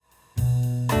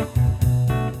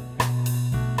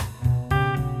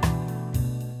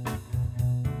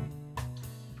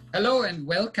Hello and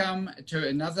welcome to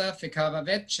another Fekava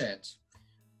Vet Chat.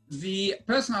 The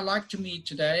person I'd like to meet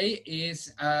today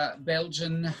is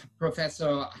Belgian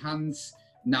Professor Hans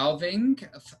Nauwing.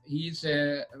 He's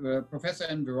a professor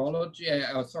in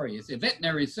virology, he's a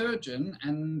veterinary surgeon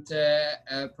and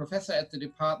a professor at the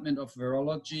Department of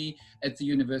Virology at the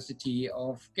University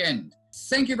of Ghent.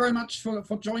 Thank you very much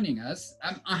for joining us.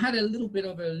 I had a little bit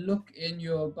of a look in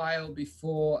your bio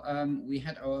before we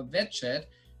had our vet chat,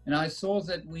 and I saw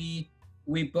that we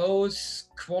both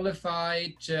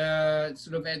qualified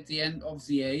sort of at the end of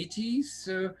the 80s.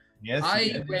 So yes,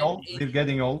 we're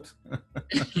getting old.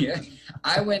 Yeah,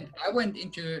 I went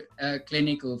into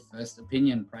clinical first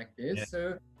opinion practice. Yeah.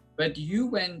 So, but you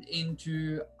went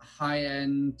into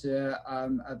high-end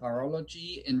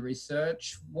virology and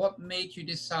research. What made you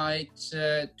decide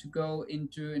to go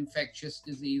into infectious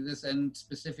diseases and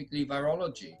specifically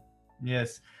virology?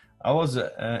 Yes. I was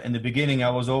in the beginning.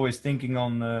 I was always thinking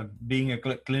on being a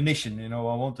clinician. You know,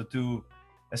 I wanted to,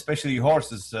 especially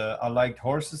horses. I liked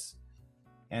horses,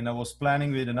 and I was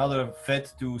planning with another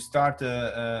vet to start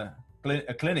a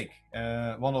clinic,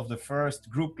 one of the first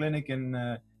group clinics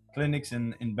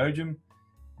in Belgium.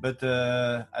 But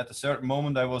at a certain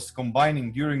moment, I was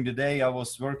combining. During the day, I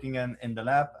was working in the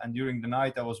lab, and during the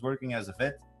night, I was working as a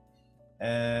vet.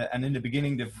 And in the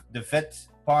beginning, the vet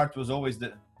part was always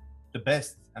the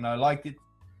best, and I liked it,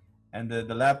 and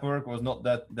the lab work was not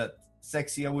that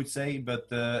sexy, I would say, but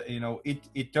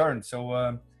it turned.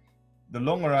 So the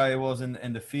longer I was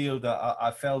in the field,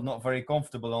 I felt not very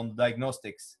comfortable on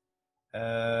diagnostics.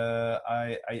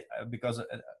 Because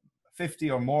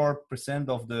 50 or more %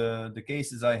 of the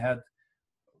cases I had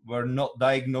were not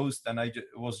diagnosed, and I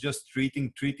was just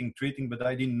treating, but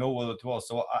I didn't know what it was,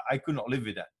 so I could not live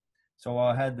with that. So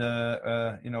I had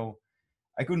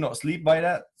I could not sleep by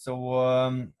that, so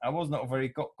I was not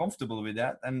very comfortable with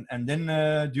that. And then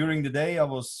during the day, I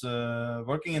was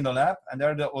working in the lab, and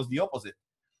that was the opposite.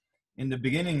 In the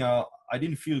beginning, I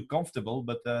didn't feel comfortable,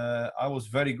 but I was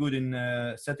very good in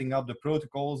setting up the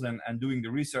protocols and doing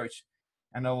the research,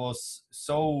 and I was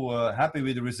so happy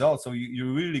with the results. So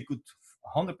you really could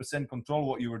 100% control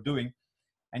what you were doing,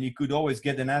 and you could always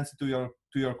get an answer to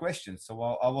your questions. So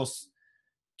I was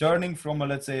turning from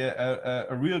let's say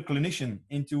a real clinician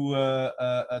into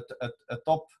a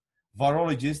top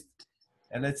virologist,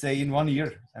 let's say in 1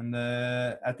 year. And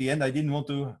at the end, I didn't want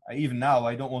to. Even now,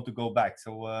 I don't want to go back.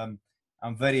 So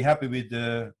I'm very happy with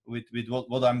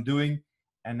what I'm doing,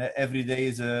 and every day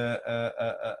is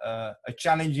a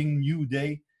challenging new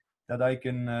day that I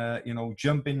can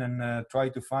jump in and try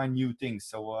to find new things.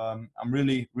 So I'm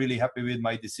really happy with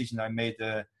my decision I made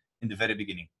in the very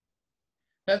beginning.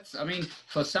 I mean,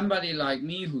 for somebody like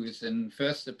me who is in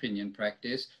first opinion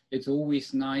practice, it's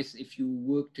always nice if you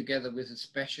work together with a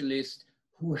specialist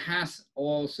who has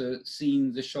also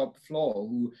seen the shop floor,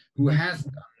 who has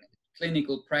done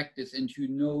clinical practice, and who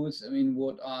knows, I mean,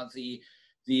 what are the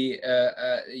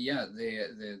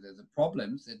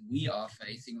problems that we are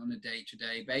facing on a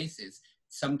day-to-day basis.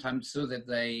 Sometimes so that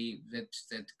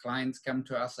that clients come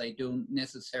to us, they don't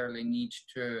necessarily need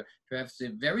to have the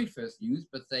very first news,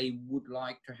 but they would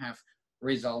like to have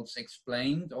results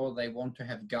explained, or they want to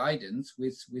have guidance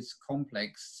with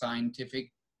complex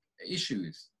scientific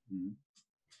issues.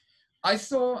 I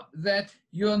saw that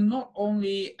you're not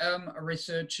only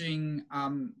researching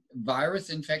virus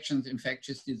infections,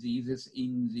 infectious diseases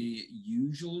in the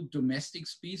usual domestic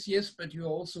species, but you're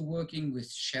also working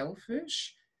with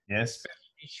shellfish. Yes.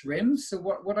 Shrimp. So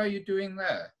what are you doing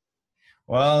there?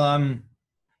 Well,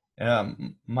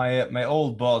 my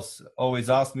old boss always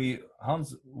asked me,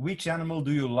 Hans, which animal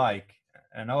do you like?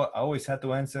 And I always had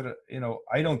to answer,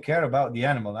 I don't care about the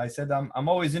animal. I said I'm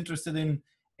always interested in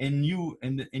new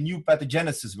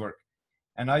pathogenesis work,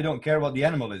 and I don't care what the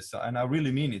animal is. And I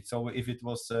really mean it. So if it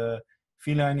was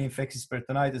feline infectious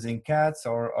peritonitis in cats,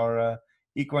 or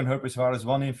equine herpes virus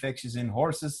 1 infections in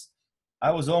horses, I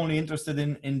was only interested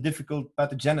in difficult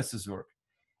pathogenesis work.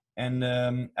 And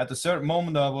at a certain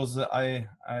moment, I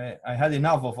had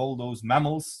enough of all those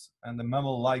mammals and the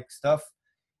mammal-like stuff,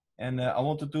 and I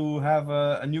wanted to have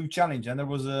a new challenge. And there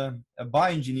was a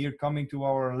bioengineer coming to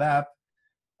our lab.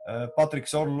 Patrick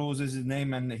Sorloos is his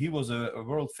name, and he was a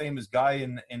world famous guy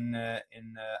in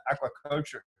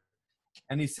aquaculture.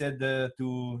 And he said to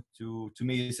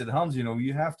me, he said, Hans,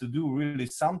 you have to do really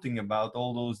something about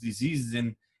all those diseases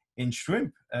in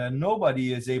shrimp.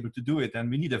 Nobody is able to do it, and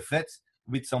we need a vet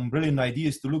with some brilliant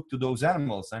ideas to look to those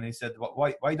animals. And he said,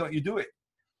 why don't you do it?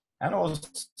 And I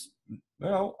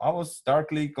was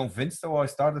starkly convinced. So I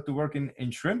started to work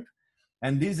in shrimp.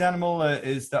 And this animal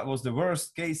that was the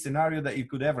worst case scenario that you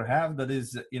could ever have. That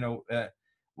is,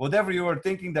 whatever you were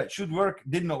thinking that should work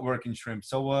did not work in shrimp.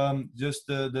 So just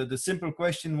the simple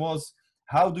question was,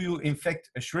 how do you infect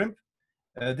a shrimp?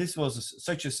 This was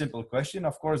such a simple question.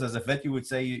 Of course, as a vet, you would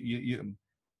say you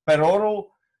per oral,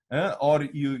 or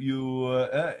you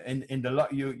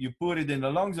put it in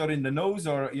the lungs or in the nose,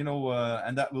 or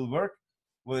and that will work.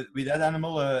 With that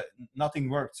animal, nothing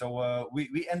worked. So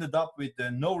we ended up with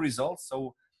no results.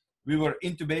 So we were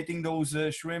intubating those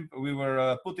shrimp. We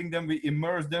were putting them. We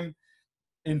immersed them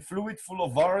in fluid full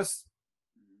of virus.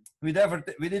 We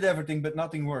did everything, but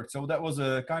nothing worked. So that was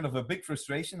a kind of a big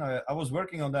frustration. I was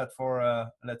working on that for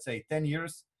let's say 10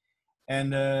 years,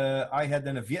 and I had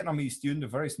then a Vietnamese student, a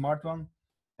very smart one,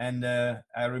 and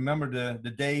I remember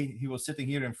the day he was sitting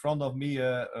here in front of me,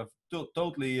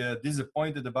 totally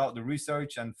disappointed about the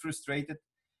research and frustrated.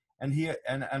 And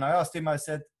I asked him, I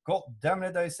said, "God damn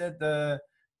it!" I said,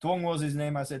 Tuong was his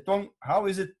name. I said, "Tuong, how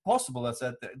is it possible?" I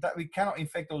said, "that we cannot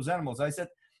infect those animals." I said,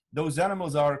 "Those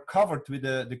animals are covered with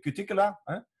the cuticula,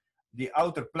 the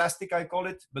outer plastic, I call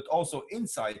it, but also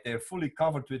inside they're fully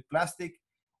covered with plastic."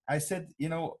 I said,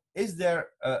 is there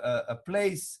a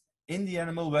place in the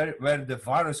animal where the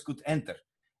virus could enter?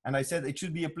 And I said, it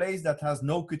should be a place that has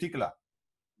no cuticula.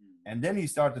 And then he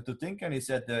started to think, and he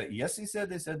said, yes, he said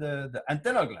the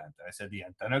antennal gland. I said, the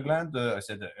antennal gland? I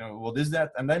said, what is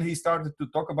that? And then he started to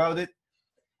talk about it.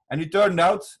 And it turned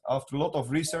out, after a lot of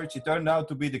research, it turned out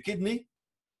to be the kidney,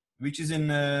 which is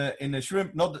in a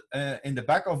shrimp, not in the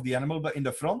back of the animal, but in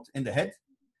the front, in the head.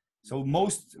 So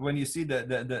when you see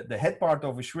the head part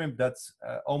of a shrimp, that's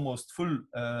almost full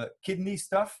kidney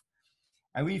stuff.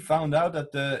 And we found out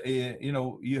that,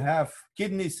 you have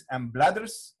kidneys and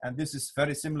bladders, and this is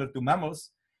very similar to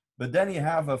mammals, but then you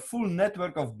have a full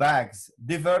network of bags,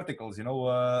 diverticles,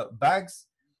 bags.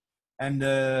 And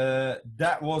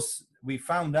we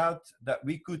found out that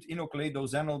we could inoculate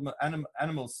those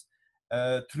animals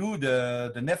through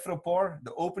the nephropore,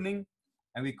 the opening,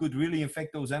 and we could really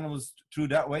infect those animals through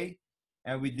that way.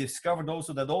 And we discovered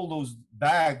also that all those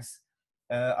bags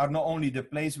are not only the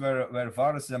place where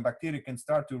viruses and bacteria can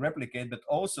start to replicate, but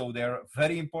also they're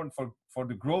very important for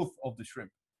the growth of the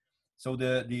shrimp. So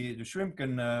the shrimp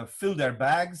can fill their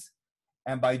bags,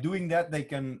 and by doing that, they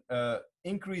can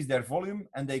increase their volume,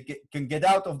 and they can get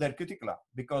out of their cuticula,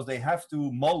 because they have to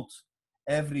molt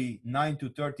every 9 to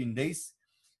 13 days.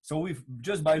 So we've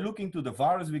just by looking to the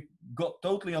virus, we got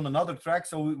totally on another track.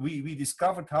 So we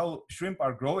discovered how shrimp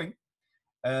are growing.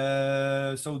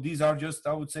 So these are just,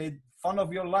 I would say, fun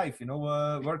of your life,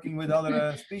 working with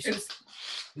other species.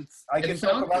 I can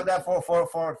talk about that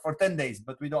for 10 days,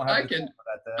 but we don't have time for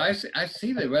that. I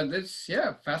see that. Well, that's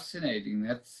fascinating.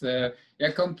 That's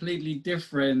completely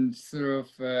different sort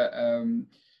of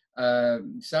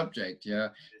subject,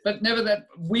 but nevertheless,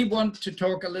 we want to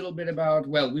talk a little bit about,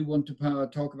 we want to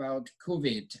talk about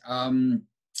COVID.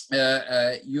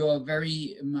 You're a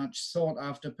very much sought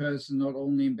after person, not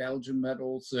only in Belgium, but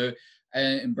also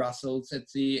in Brussels at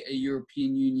the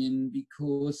European Union,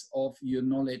 because of your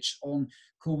knowledge on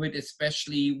COVID,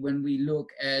 especially when we look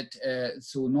at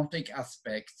zoonotic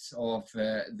aspects of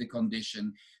the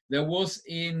condition. There was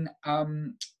in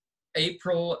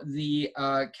April the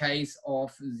case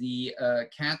of the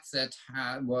cats that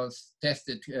was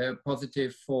tested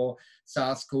positive for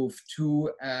SARS-CoV-2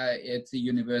 at the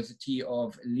University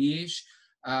of Liège.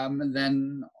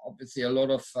 Then obviously a lot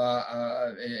of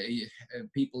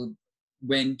people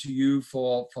went to you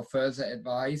for further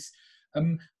advice.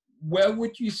 Where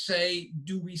would you say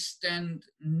do we stand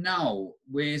now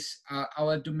with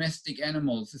our domestic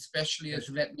animals, especially as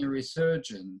veterinary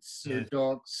surgeons? So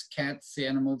dogs, cats, the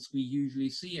animals we usually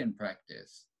see in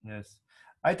practice. Yes,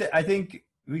 I think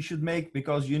we should make,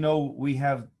 because we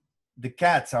have the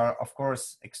cats are of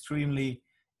course extremely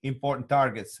important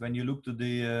targets. When you look to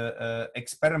the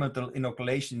experimental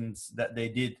inoculations that they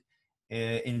did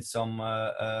in some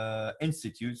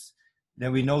institutes,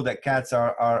 then we know that cats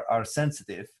are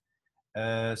sensitive.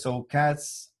 So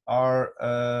cats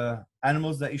are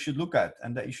animals that you should look at,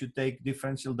 and that you should take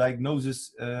differential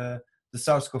diagnosis, the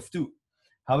SARS-CoV-2.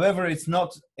 However, it's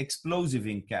not explosive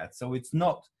in cats, so it's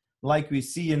not like we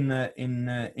see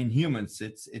in humans.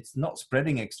 It's not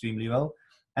spreading extremely well,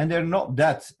 and they're not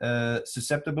that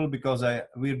susceptible, because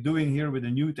we're doing here with the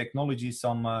new technology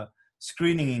some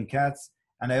screening in cats,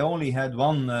 and I only had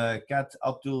one cat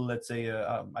up till, let's say,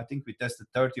 I think we tested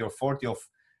 30 or 40 of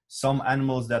some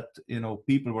animals that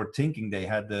people were thinking they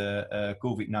had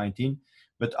COVID-19,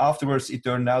 but afterwards it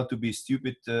turned out to be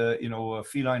stupid,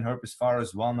 feline herpes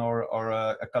virus 1 or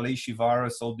a Kaleshi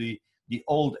virus, so the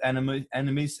old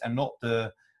enemies, and not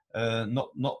the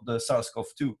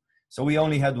SARS-CoV-2. So we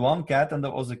only had one cat, and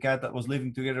that was a cat that was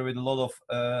living together with a lot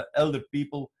of elder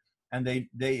people, and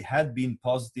they had been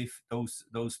positive,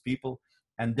 those people.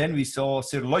 And then we saw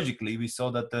serologically, we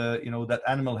saw that that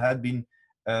animal had been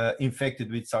infected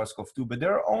with SARS-CoV-2. But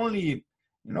there are only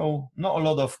not a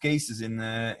lot of cases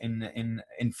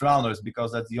in Flanders,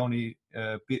 because that's the only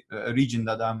region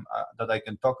that I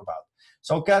can talk about.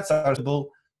 So cats are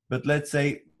possible, but let's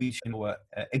say we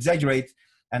exaggerate.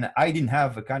 And I didn't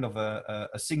have a kind of a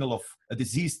signal of a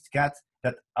diseased cat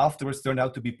that afterwards turned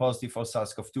out to be positive for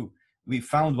SARS-CoV-2. We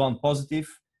found one positive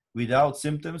without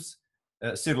symptoms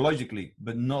serologically,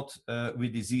 but not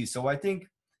with disease. So I think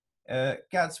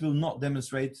cats will not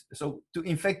demonstrate. So to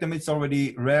infect them, it's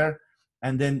already rare.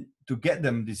 And then to get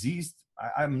them diseased,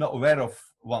 I'm not aware of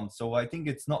one. So I think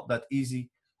it's not that easy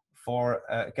for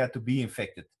a cat to be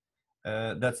infected.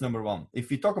 That's number one. If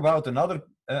we talk about another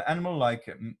animal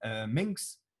like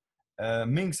minks,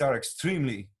 minks are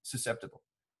extremely susceptible,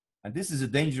 and this is a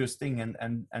dangerous thing.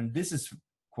 And this is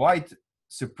quite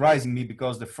surprising me,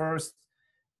 because the first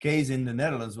case in the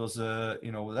Netherlands was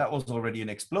that was already an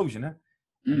explosion.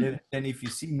 And then if you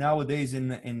see nowadays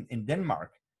in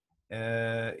Denmark,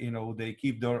 they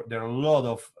keep there are a lot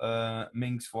of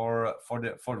minks for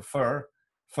the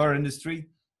fur industry.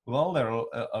 Well, there are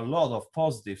a lot of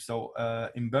positives. So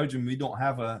in Belgium we don't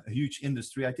have a huge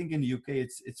industry. I think in the UK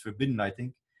it's forbidden, I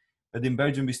think. But in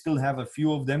Belgium, we still have a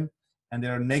few of them, and they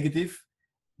are negative.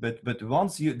 But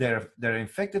once they're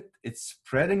infected, it's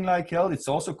spreading like hell. It's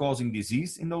also causing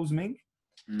disease in those mink.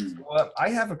 So, I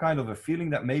have a kind of a feeling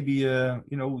that maybe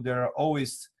they're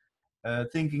always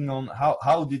thinking on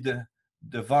how did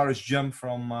the virus jump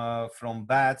from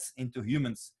bats into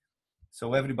humans.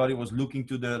 So everybody was looking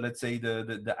to let's say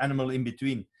the animal in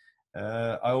between.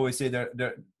 I always say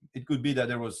there it could be that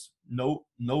there was no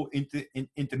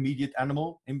intermediate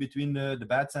animal in between the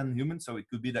bats and humans. So it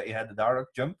could be that you had a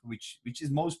direct jump, which is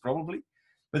most probably.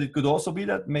 But it could also be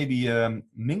that maybe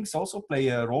minks also play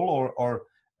a role, or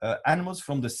animals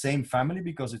from the same family,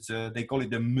 because they call it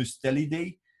the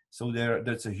Mustelidae. So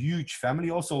there's a huge family,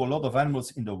 also a lot of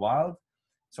animals in the wild.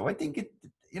 So I think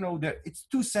it's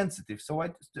too sensitive. So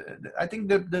I think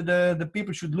the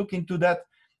people should look into that.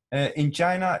 In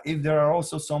China, if there are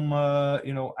also some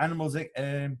animals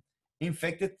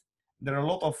infected, there are a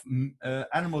lot of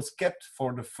animals kept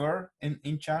for the fur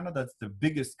in China. That's the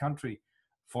biggest country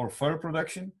for fur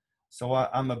production. So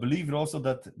I'm a believer also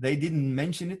that they didn't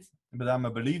mention it, but I'm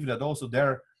a believer that also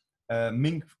their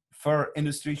mink fur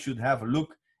industry should have a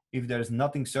look if there's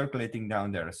nothing circulating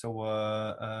down there.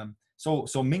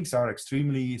 So minks are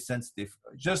extremely sensitive,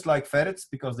 just like ferrets,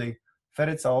 because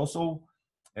ferrets are also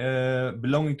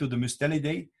belonging to the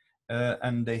Mustelidae,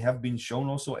 and they have been shown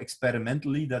also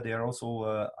experimentally that they are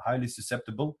also highly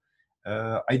susceptible.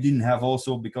 I didn't have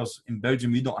also, because in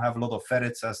Belgium we don't have a lot of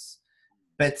ferrets as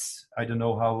pets. I don't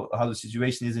know how the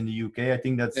situation is in the UK. I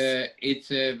think that's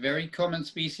it's a very common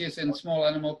species in small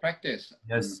animal practice.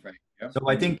 Yes. Yeah. So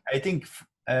I think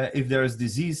if there is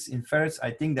disease in ferrets,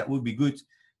 I think that would be good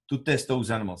to test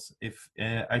those animals. If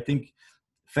I think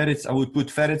ferrets, I would put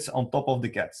ferrets on top of the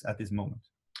cats at this moment.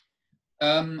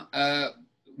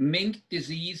 Mink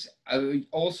disease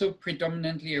also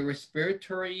predominantly a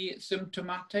respiratory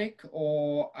symptomatic,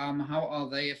 or how are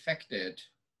they affected?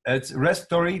 It's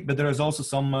respiratory, but there is also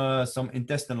some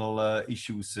intestinal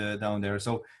issues down there.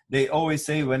 So they always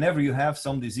say whenever you have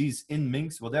some disease in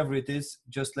minks, whatever it is,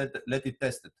 just let it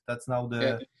test it. That's now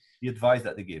the advice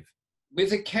that they give.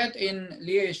 With a cat in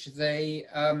Liège, they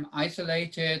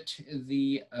isolated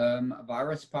the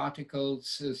virus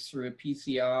particles through a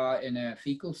PCR in a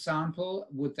fecal sample.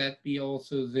 Would that be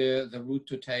also the route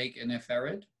to take in a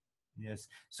ferret? Yes.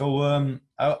 So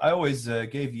I always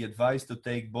gave the advice to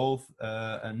take both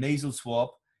a nasal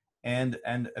swab and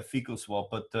a fecal swab.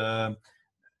 But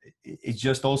it's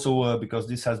just also because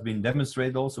this has been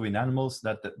demonstrated also in animals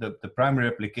that the primary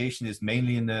application is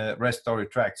mainly in the respiratory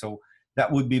tract. So that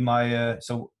would be my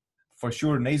so for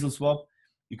sure nasal swab.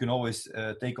 You can always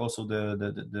take also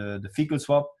the fecal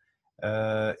swab.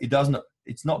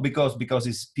 It's not because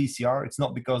it's PCR. It's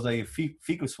not because a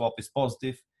fecal swab is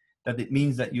positive that it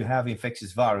means that you have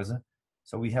infectious virus.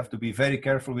 So we have to be very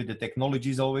careful with the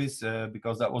technologies always,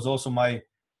 because that was also my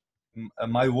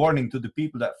warning to the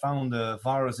people that found the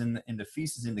virus in the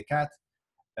feces in the cat.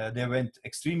 They went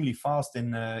extremely fast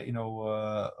in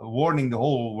warning the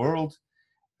whole world.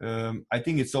 I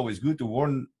think it's always good to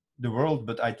warn the world,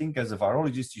 but I think as a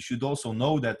virologist, you should also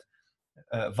know that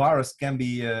virus can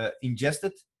be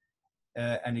ingested,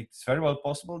 and it's very well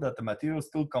possible that the material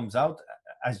still comes out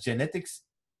as genetics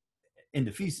in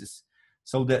the feces.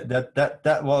 So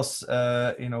that was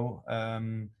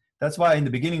that's why in the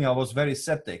beginning I was very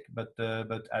skeptic, but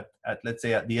at let's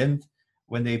say at the end,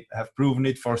 when they have proven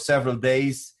it for several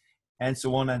days and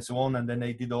so on, and then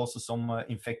they did also some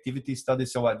infectivity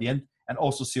studies. So at the end, and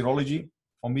also serology,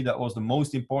 for me that was the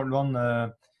most important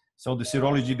one. So the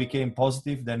serology became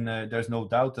positive, then there's no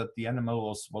doubt that the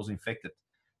animal was infected.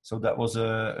 So that was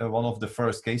one of the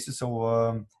first cases.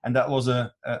 So and that was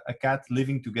a cat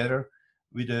living together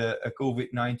with a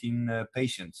COVID-19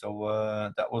 patient.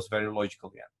 So that was very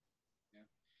logical, yeah.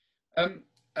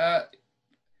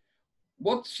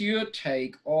 What's your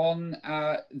take on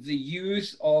the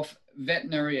use of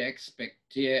veterinary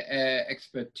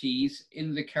expertise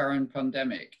in the current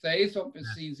pandemic? There is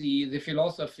obviously the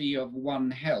philosophy of One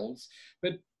Health,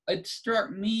 but it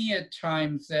struck me at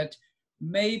times that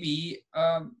maybe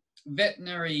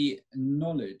veterinary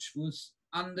knowledge was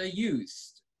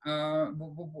underused. What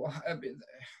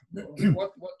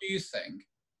do you think?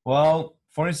 Well,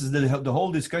 for instance, the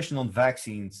whole discussion on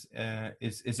vaccines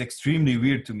is extremely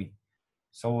weird to me.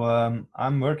 So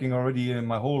I'm working already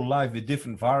my whole life with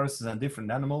different viruses and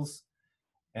different animals,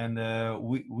 and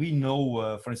we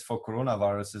know, for instance, for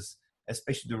coronaviruses,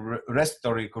 especially the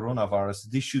respiratory coronavirus,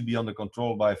 this should be under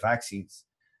control by vaccines.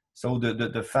 So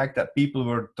the fact that people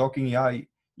were talking, yeah,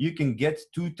 you can get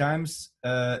 2 times,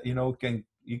 you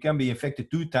can be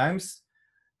infected 2 times.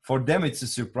 For them, it's a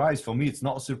surprise. For me, it's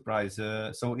not a surprise.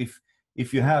 So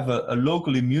if you have a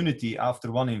local immunity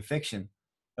after one infection,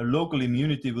 a local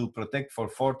immunity will protect for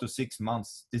 4 to 6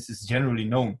 months. This is generally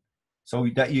known. So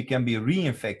that you can be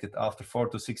reinfected after 4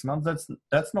 to 6 months,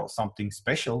 that's not something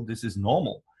special. This is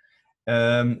normal.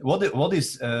 What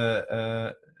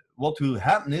will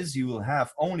happen is you will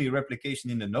have only replication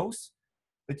in the nose,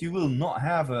 but you will not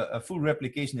have a full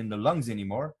replication in the lungs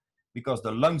anymore, because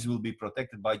the lungs will be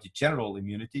protected by the general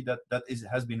immunity that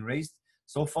has been raised.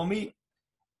 So for me,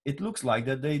 it looks like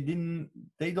that they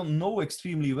don't know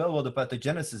extremely well what the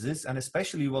pathogenesis is, and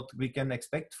especially what we can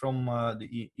expect from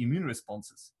the immune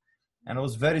responses. And I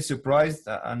was very surprised,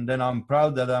 and then I'm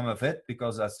proud that I'm a vet,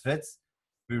 because as vets,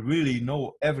 we really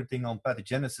know everything on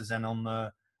pathogenesis and on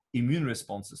immune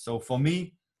responses. So for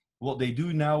me, what they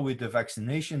do now with the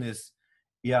vaccination is,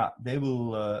 yeah, they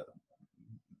will,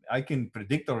 I can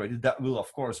predict already that will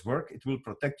of course work. It will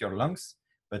protect your lungs,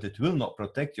 but it will not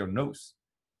protect your nose.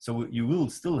 So you will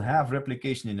still have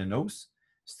replication in the nose,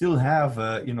 still have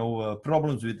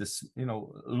problems with this,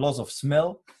 loss of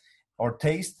smell or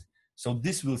taste. So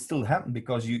this will still happen,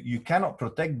 because you cannot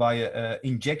protect by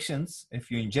injections.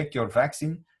 If you inject your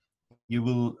vaccine, you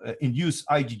will induce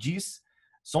IgGs.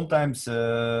 Sometimes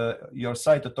your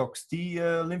cytotox T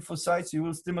lymphocytes you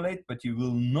will stimulate, but you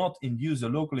will not induce a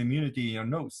local immunity in your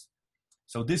nose.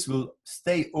 So this will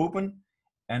stay open.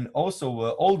 And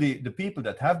also all the people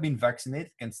that have been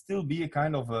vaccinated can still be a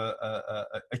kind of a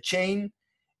chain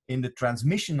in the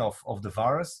transmission of the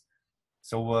virus.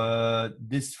 So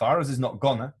this virus is not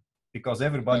gone, because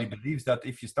everybody believes that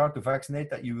if you start to vaccinate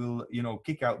that you will,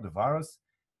 kick out the virus.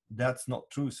 That's not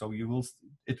true. So you will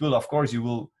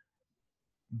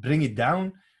bring it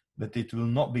down, but it will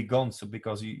not be gone. So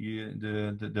because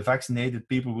the vaccinated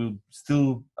people will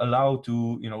still allow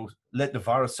to, let the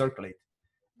virus circulate.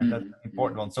 And that's an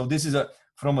important one. So this is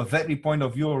from a veterinary point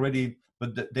of view already,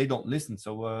 but they don't listen.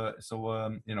 So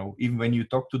even when you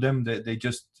talk to them, they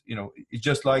just, it's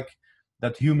just like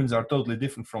that humans are totally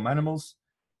different from animals.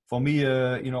 For me,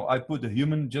 I put the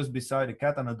human just beside a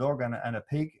cat and a dog and a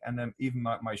pig, and then even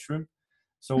my shrimp.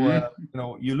 So,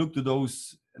 you look to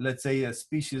those, let's say,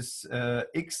 species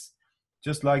X,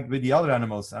 just like with the other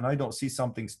animals, and I don't see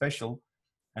something special.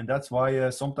 And that's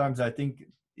why sometimes I think,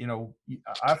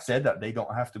 I've said that they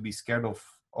don't have to be scared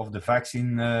of the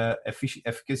vaccine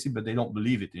efficacy, but they don't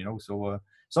believe it, So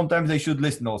sometimes they should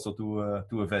listen also to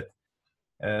a vet,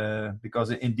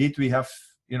 because indeed we have,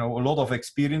 a lot of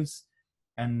experience,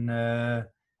 and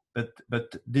but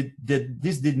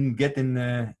this didn't get in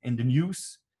the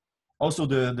news. Also,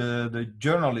 the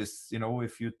journalists,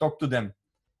 if you talk to them,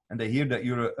 and they hear that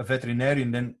you're a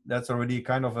veterinarian, then that's already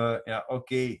kind of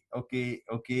okay,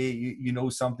 you know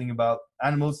something about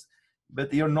animals,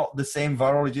 but you're not the same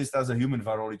virologist as a human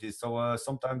virologist. So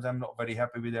sometimes I'm not very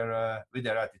happy with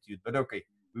their attitude. But okay,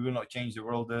 we will not change the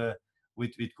world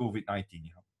with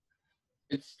COVID-19.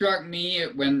 It struck me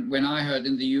when I heard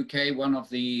in the UK, one of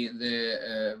the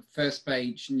first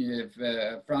page,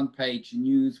 front page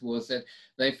news was that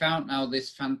they found now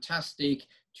this fantastic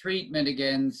treatment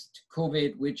against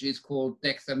COVID, which is called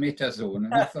dexamethasone.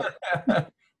 And I thought,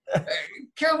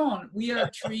 Come on, we are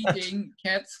treating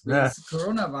cats with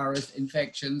coronavirus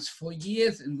infections for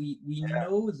years, and we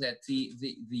know that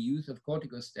the use of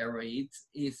corticosteroids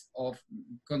is of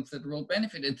considerable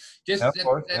benefit. And just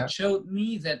that showed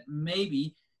me that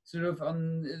maybe sort of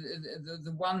on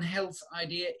the One Health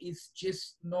idea is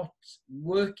just not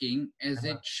working as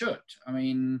it should. I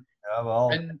mean,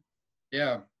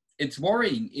 it's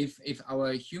worrying if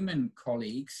our human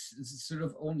colleagues sort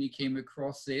of only came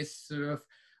across this sort of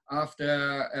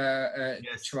after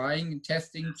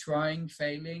testing,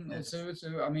 failing, also.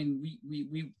 So I mean,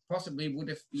 we possibly would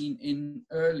have been in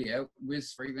earlier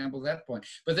with, for example, that point.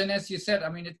 But then, as you said, I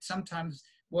mean, it's sometimes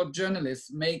what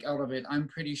journalists make out of it. I'm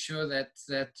pretty sure that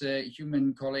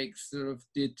human colleagues sort of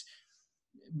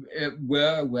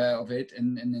were aware of it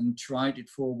and then tried it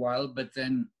for a while, but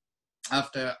then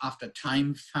after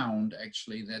time found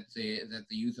actually that the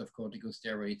use of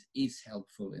corticosteroids is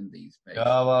helpful in these patients.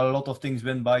 Yeah, well, a lot of things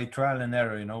went by trial and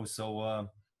error, you know. So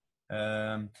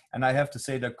and I have to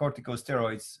say that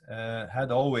corticosteroids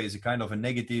had always a kind of a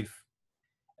negative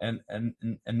and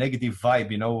a negative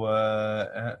vibe, you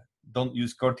know. Don't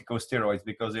use corticosteroids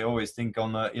because they always think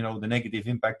on you know, the negative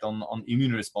impact on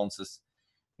immune responses.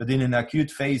 But in an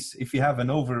acute phase, if you have an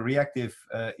overreactive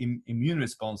immune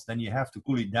response, then you have to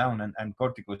cool it down, and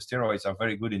corticosteroids are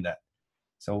very good in that.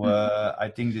 So I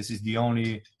think this is the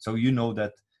only, so you know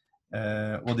that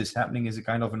what is happening is a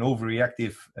kind of an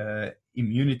overreactive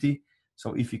immunity.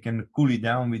 So if you can cool it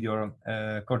down with your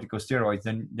corticosteroids,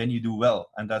 then you do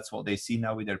well. And that's what they see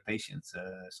now with their patients.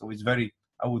 So it's very,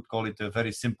 I would call it a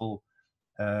very simple,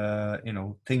 you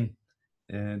know, thing.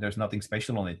 There's nothing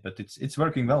special on it, but it's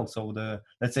working well. So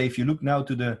let's say if you look now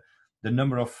to the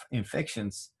number of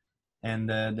infections, and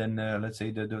then let's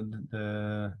say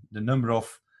the number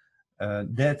of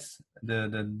deaths,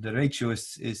 the ratio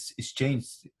is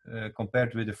changed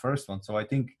compared with the first one. So I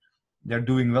think they're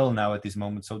doing well now at this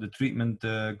moment. So the treatment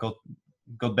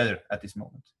got better at this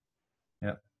moment.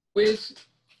 Yeah.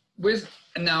 With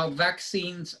now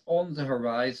vaccines on the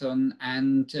horizon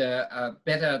and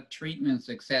better treatment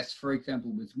success, for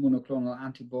example, with monoclonal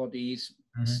antibodies,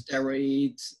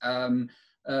 steroids,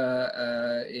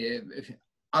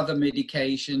 other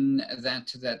medication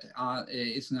that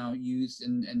is now used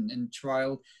in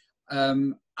trial,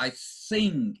 I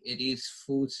think it is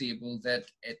foreseeable that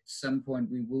at some point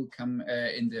we will come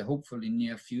in the hopefully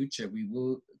near future, we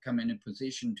will come in a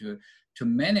position to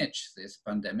manage this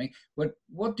pandemic. But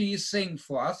what do you think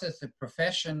for us as a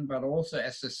profession, but also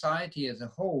as society as a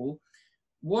whole,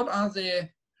 what are the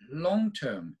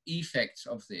long-term effects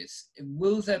of this?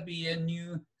 Will there be a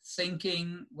new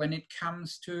thinking when it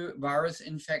comes to virus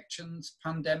infections,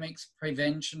 pandemics,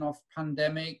 prevention of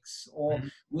pandemics, or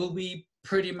will we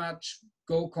pretty much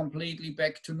go completely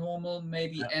back to normal,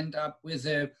 maybe end up with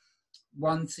a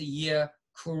once a year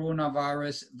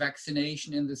coronavirus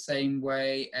vaccination in the same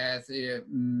way as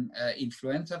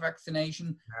influenza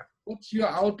vaccination? What's your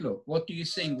outlook? What do you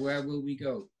think? Where will we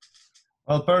go?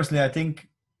 Well, personally, I think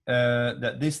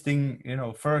that this thing, you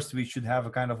know, first we should have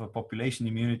a kind of a population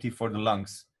immunity for the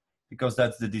lungs, because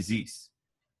that's the disease.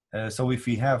 So if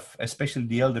we have, especially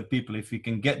the elder people, if we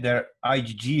can get their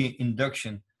IgG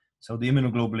induction, so the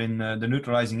immunoglobulin, the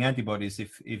neutralizing antibodies,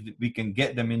 if we can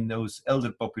get them in those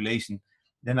elder population,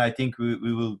 then I think we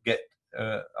will get,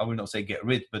 I will not say get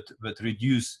rid, but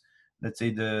reduce, let's say,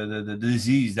 the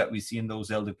disease that we see in those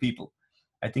elder people.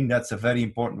 I think that's a very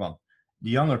important one.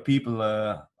 The younger people,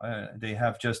 they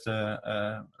have just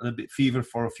a little bit fever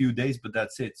for a few days, but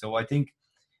that's it. So I think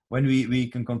when we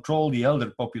can control the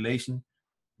elder population,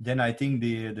 then I think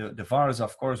the virus,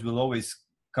 of course, will always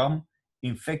come,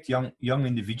 infect young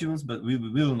individuals, but we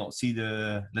will not see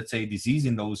the, let's say, disease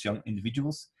in those young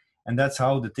individuals. And that's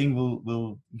how the thing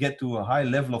will get to a high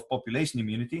level of population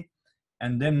immunity.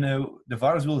 And then the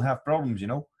virus will have problems, you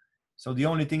know. So the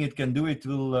only thing it can do, it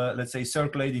will, let's say,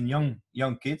 circulate in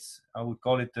young kids. I would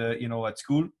call it, you know, at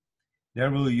school.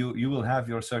 There you will have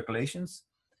your circulations.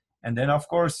 And then, of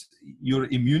course, you're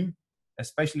immune,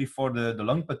 especially for the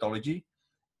lung pathology.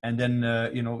 And then,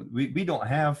 you know, we don't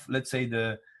have, let's say,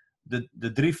 the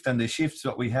drift and the shifts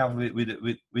that we have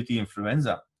with the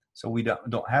influenza. So we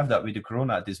don't have that with the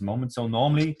corona at this moment. So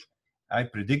normally, I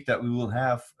predict that we will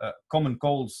have common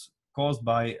colds caused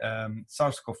by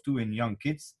SARS-CoV-2 in young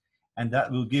kids, and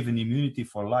that will give an immunity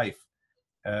for life.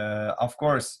 Of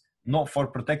course, not for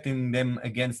protecting them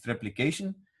against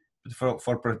replication, but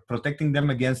for protecting them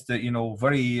against you know,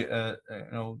 very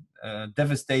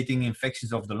devastating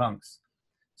infections of the lungs.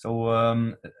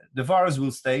 So the virus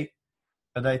will stay,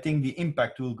 but I think the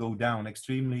impact will go down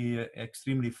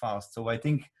extremely fast. So I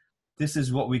think this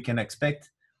is what we can expect.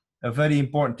 a very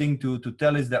important thing to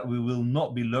tell is that we will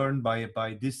not be learned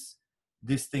by this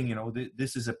thing. You know,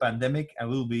 this is a pandemic,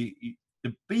 and the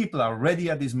people are ready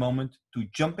at this moment to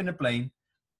jump in a plane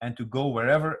and to go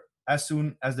wherever as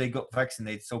soon as they got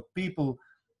vaccinated. So people,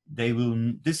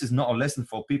 this is not a lesson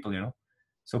for people, you know.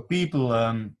 So people,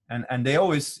 and they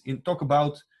always talk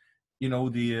about, you know,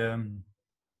 the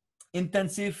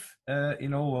intensive,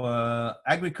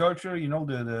 agriculture, you know,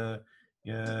 the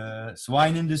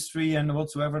swine industry and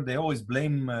whatsoever. They always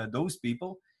blame those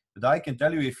people. But I can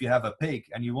tell you, if you have a pig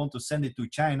and you want to send it to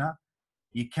China,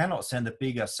 you cannot send a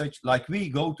pig as such. Like we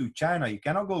go to China, you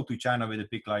cannot go to China with a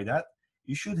pig like that.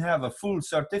 You should have a full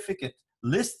certificate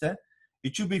list.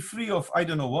 It should be free of, I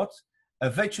don't know what. A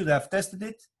vet should have tested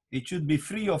it. It should be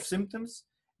free of symptoms.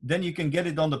 Then you can get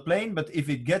it on the plane. But if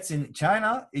it gets in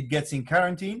China, it gets in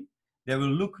quarantine. They will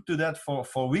look to that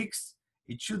for weeks.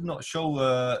 It should not show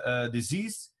a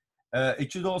disease.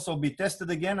 It should also be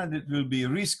tested again, and it will be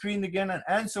rescreened again,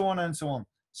 and so on and so on.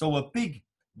 So a pig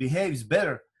behaves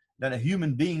better than a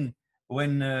human being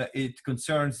when it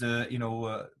concerns,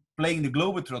 playing the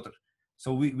globetrotter.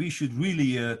 So we should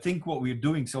really think what we're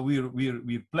doing. So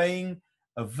we're playing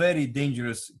a very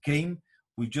dangerous game.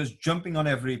 We're just jumping on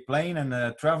every plane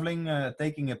and traveling,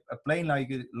 taking a plane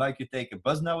like you take a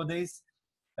bus nowadays,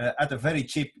 at a very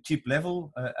cheap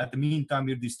level. At the meantime,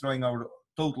 we're destroying our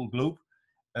total globe.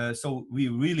 So we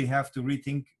really have to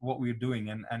rethink what we're doing,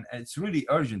 and it's really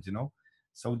urgent, you know.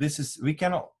 So this is, we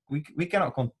cannot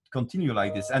continue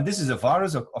like this. And this is a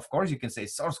virus. Of course, you can say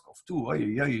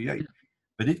SARS-CoV-2,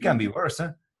 but it can be worse.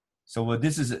 Huh? So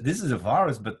this is a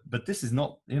virus, but this is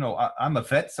not. You know, I'm a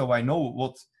vet, so I know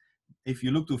what. If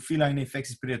you look to feline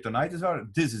infectious peritonitis virus,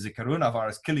 this is a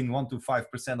coronavirus killing 1 to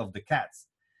 5% of the cats.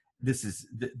 This is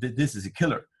a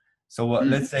killer. So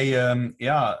let's say,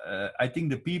 I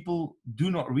think the people do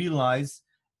not realize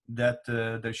that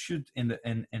there should in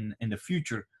the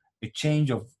future a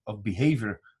change of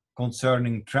behavior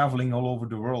concerning traveling all over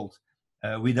the world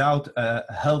without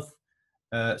a health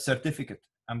certificate.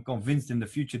 I'm convinced in the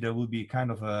future there will be kind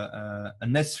of a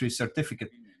necessary certificate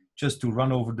just to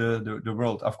run over the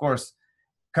world. Of course,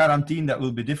 quarantine, that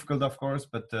will be difficult, of course,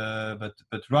 but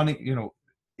running, you know,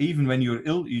 even when you're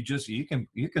ill, you can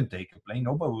take a plane.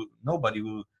 Nobody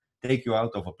will take you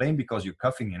out of a plane because you're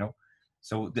coughing, you know.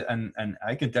 So and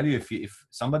I can tell you, if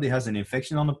somebody has an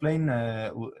infection on a plane,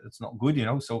 it's not good, you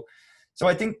know. So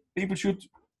I think people should,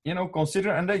 you know,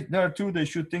 consider, and they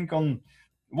should think on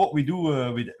what we do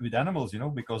with animals, you know,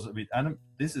 because with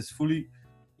this is fully,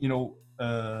 you know,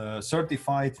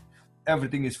 certified.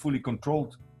 Everything is fully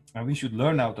controlled, and we should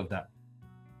learn out of that.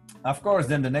 Of course,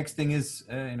 then the next thing is,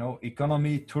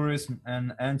 economy, tourism,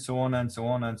 and so on and so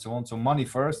on and so on. So money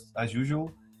first, as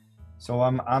usual. So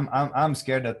I'm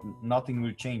scared that nothing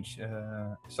will change.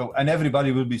 And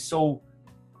everybody will be so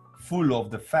full of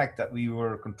the fact that we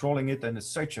were controlling it in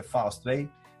such a fast way.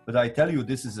 But I tell you,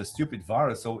 this is a stupid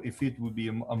virus. So if it would be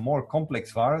a more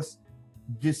complex virus,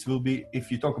 this will be,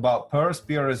 if you talk about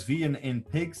PRSV in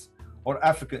pigs, or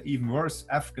Africa, even worse,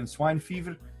 African swine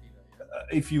fever.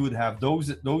 If you would have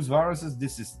those viruses,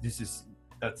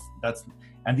 that's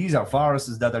and these are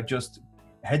viruses that are just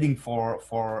heading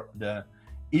for the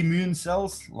immune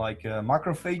cells, like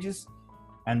macrophages,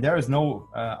 and there is no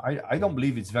I don't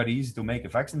believe it's very easy to make a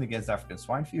vaccine against African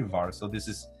swine fever virus. So this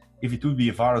is, if it would be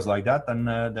a virus like that,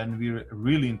 then we're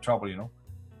really in trouble, you know.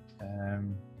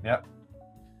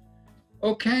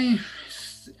 Okay,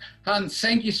 Hans,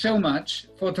 thank you so much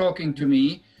for talking to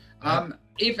me.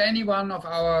 If any one of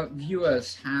our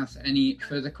viewers has any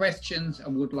further questions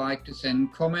or would like to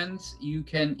send comments, you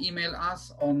can email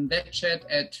us on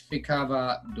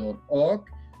vetchat@ficava.org,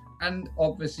 and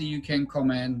obviously you can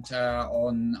comment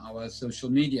on our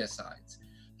social media sites.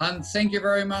 Hans, thank you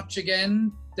very much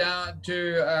again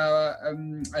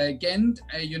to Ghent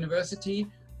University,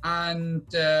 and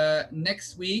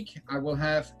next week I will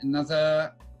have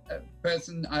another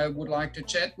person I would like to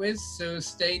chat with, so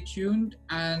stay tuned,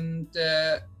 and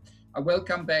I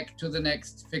welcome back to the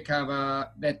next Ficava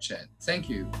Vet Chat. Thank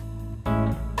you.